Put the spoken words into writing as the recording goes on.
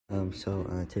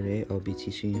Today I'll be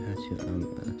teaching you how to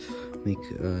make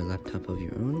a laptop of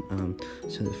your own.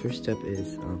 So the first step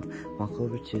is walk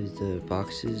over to the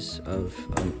boxes of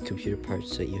computer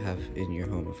parts that you have in your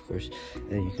home, of course,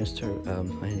 and you can start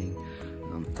finding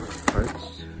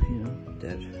parts,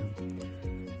 that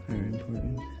are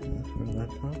important for a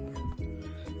laptop.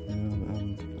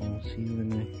 I'll see you when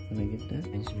I get that.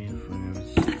 Reminds me of when I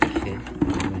was a kid.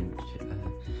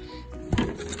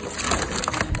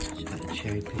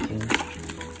 Cherry picking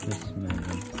with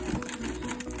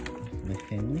my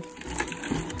family.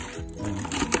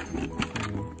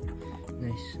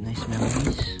 Nice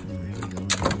memories. There we go.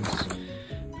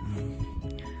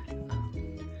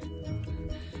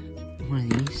 One of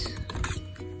these.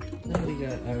 Now we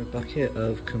got our bucket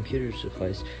of computer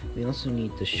supplies. We also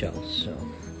need the shell, so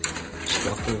just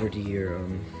walk over to your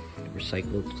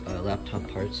recycled laptop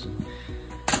parts and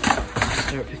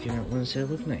start picking out ones that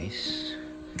look nice.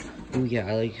 Oh yeah,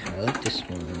 I like this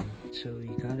one. So we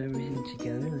got everything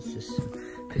together. Let's just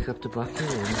pick up the bucket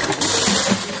and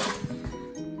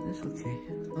that's okay.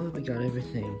 Oh, we got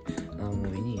everything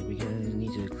that we need. We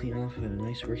need to clean off a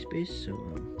nice workspace. So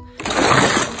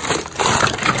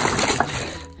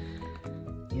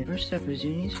yeah, first step is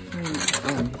you need to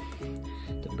find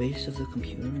the base of the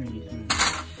computer, and you can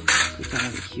put that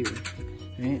over here,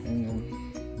 right? And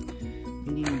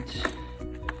you need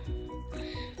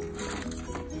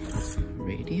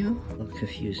radio? I'm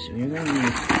confused. So you're gonna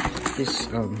need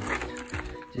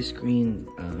this green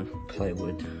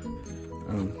plywood.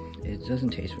 It doesn't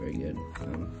taste very good.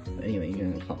 But anyway, you're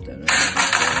gonna pop that out.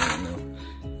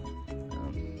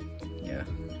 Yeah,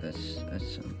 that's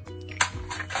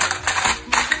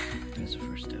the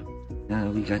first step.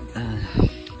 We got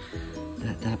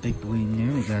that big boy in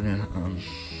there. We got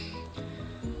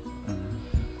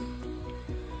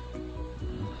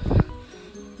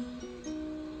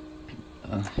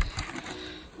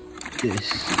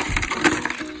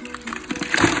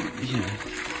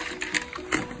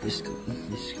this goes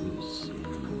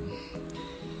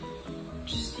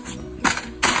just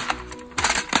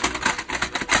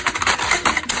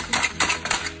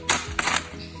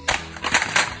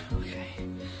okay.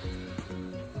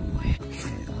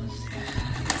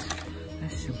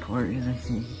 That's important, I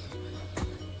think.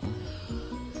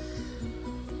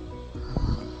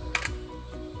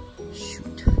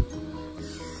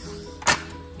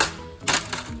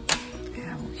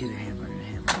 Get a hammer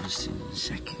just in a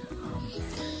second.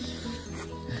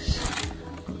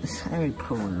 I already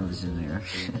put one of those in there.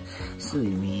 Silly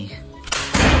me.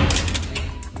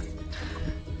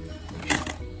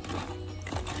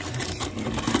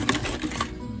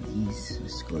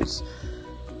 This goes.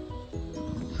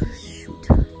 Oh, shoot.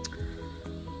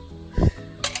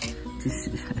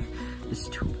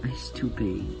 It's too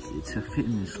big. It's a fit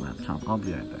in this laptop. I'll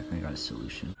be right back. I got a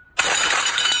solution.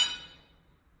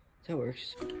 That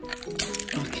works.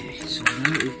 Okay, so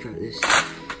now we've got this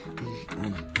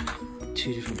in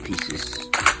two different pieces.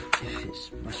 It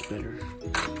fits much better.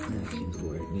 And I can go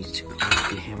where it needs to go.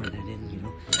 You hammer that in,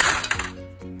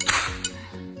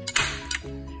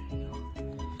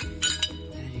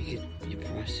 Then you get your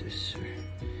processor.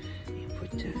 You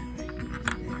put that right in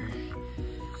there.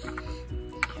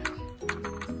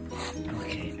 Yeah.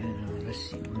 Okay, and let's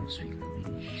see what else we got.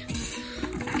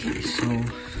 Okay, so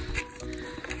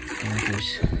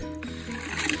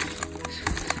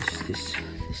this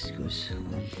goes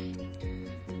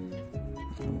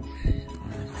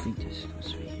I think this goes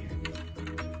right here.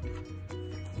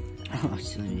 Oh, I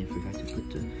still forgot to put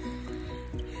the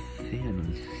fan on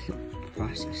the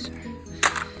processor.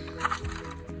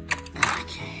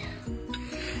 Okay.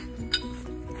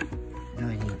 Now I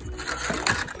need this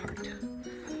part.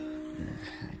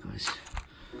 That goes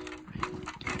right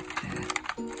like that.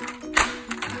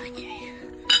 Okay.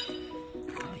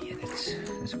 Oh yeah,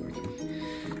 that's working.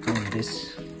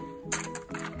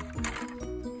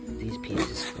 These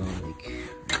pieces go like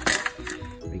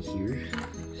right here.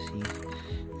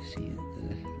 See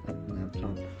the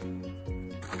laptop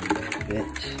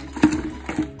bit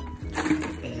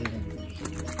and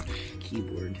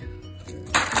keyboard.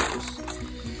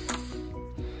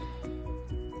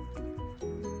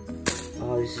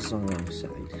 Oh, this is on the wrong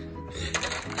side.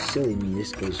 Silly me.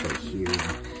 This goes right here.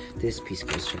 This piece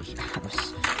goes right here. I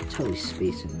was totally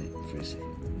spacing it for a second.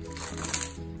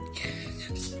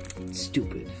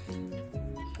 Stupid.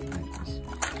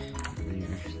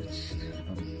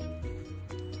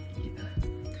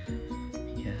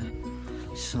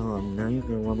 So now you're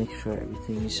gonna want to make sure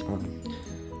everything's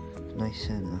nice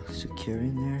and secure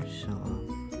in there. So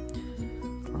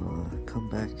come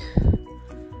back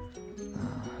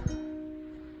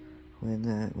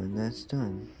when that's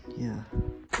done. Yeah.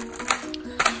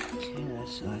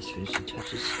 last finishing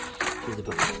touches for the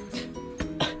book.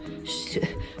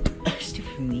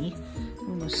 Stupid me.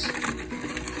 Almost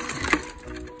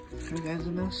forgot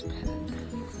the mouse pad.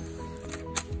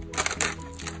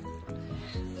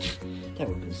 That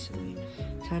would have been silly.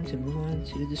 Time to move on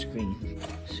to the screen.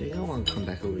 So you don't want to come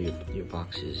back over your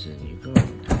boxes and you go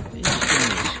and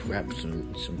just grab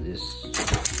some of this.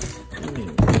 I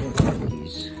don't want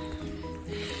these.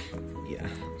 Yeah,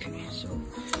 okay, so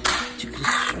to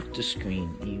construct the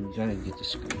screen, you gotta get the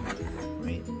screen,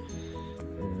 right?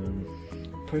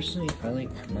 Personally, I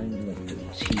like mine like the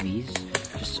TVs,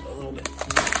 just a little bit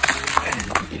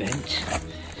bent.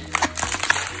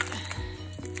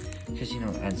 Because, you know,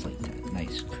 it adds like that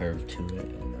nice curve to it,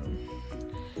 and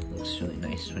it looks really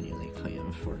nice when you like play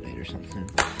on Fortnite or something.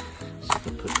 So I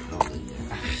put it all in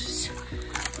there.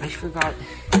 I forgot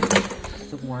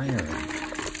the wire.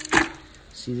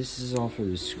 See, this is all for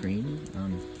the screen.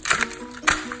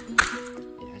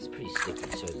 Yeah, it's pretty sticky,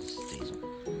 so it stays on.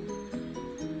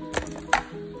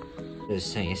 I was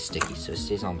saying it's sticky, so it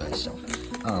stays on by itself.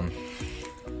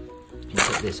 You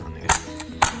put this on there.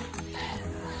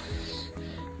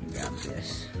 You grab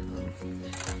this.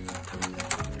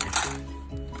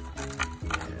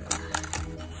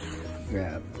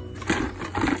 Grab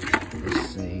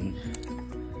this thing. I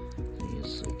think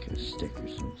it's like a stick or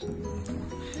something.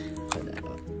 Put that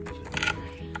up.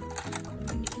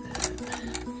 And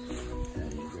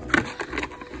you grab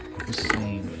this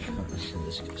thing. So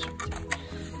this goes right there.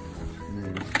 And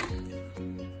then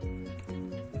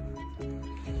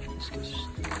this goes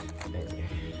right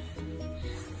there.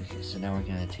 Okay, so now we're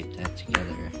gonna tape that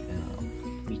together, and I'll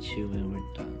meet you when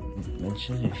we're done.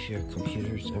 Mention if your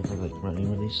computer's ever like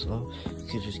running really slow, you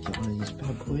could just get one of these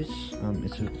bad boys.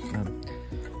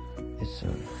 It's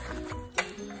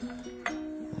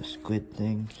a squid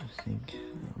thing, I think.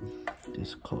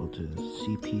 It's called a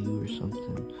CPU or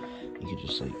something. You could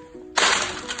just like,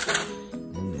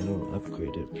 and it'll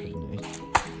upgrade it pretty nice.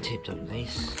 Taped up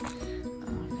nice.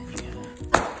 Then you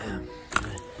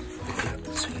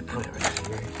gotta, so you put it right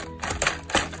here.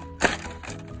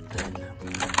 Then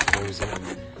close it.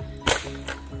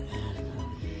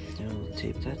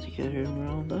 Tape that together and we're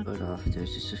all done. But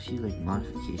there's just a few like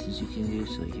modifications you can do.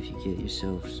 So like if you get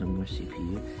yourself some more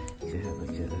CPU, you could have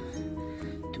like a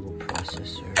dual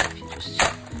processor. If you just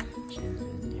jam it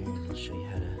in there, and I'll show you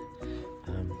how to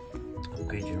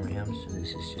upgrade your RAM. So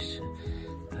this is just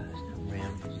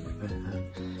RAM, but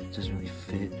it doesn't really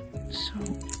fit. So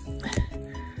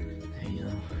there you go,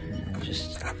 and just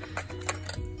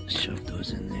shove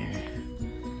those in there.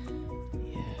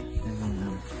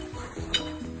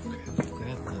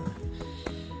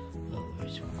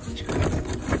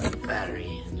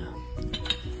 Battery and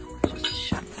just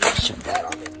shove that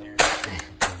all in there,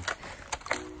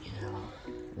 you know,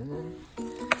 and then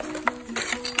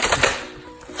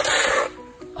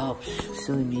oh,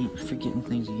 silly me, forgetting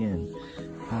things again.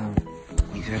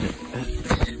 You gotta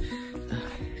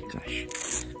gosh,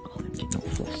 oh, I'm getting all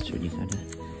flustered. You gotta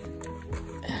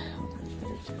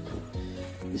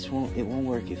it won't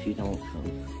work if you don't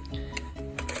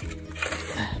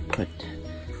put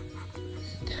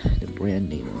the brand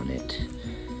name on it.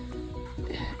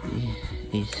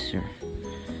 Acer.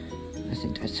 I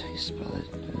think that's how you spell it.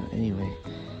 Anyway,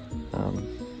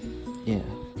 yeah,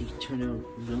 they turn out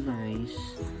real nice.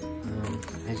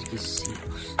 As you can see,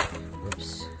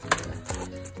 whoops,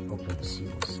 open the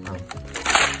seals.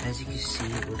 As you can see,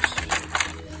 whoops,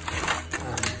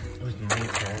 with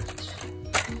Minecraft,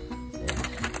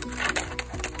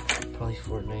 and probably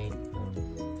Fortnite.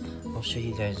 I'll show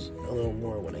you guys a little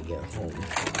more when I get home.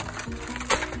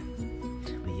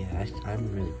 But yeah, I'm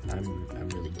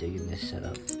really digging this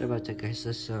setup. Sorry about that, guys.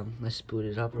 Let's boot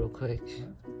it up real quick.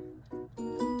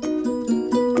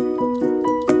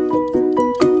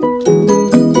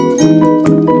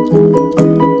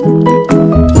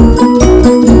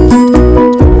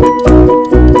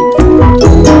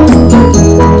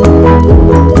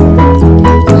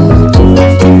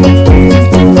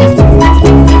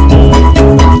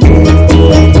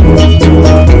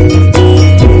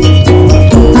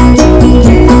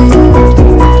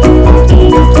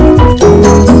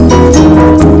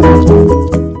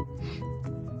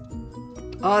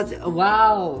 Oh,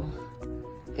 wow,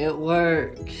 it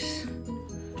works.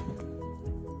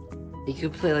 You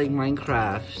could play like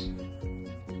Minecraft,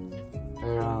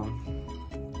 or I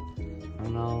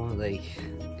don't know, like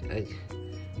a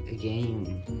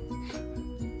game.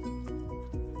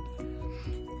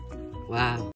 Wow.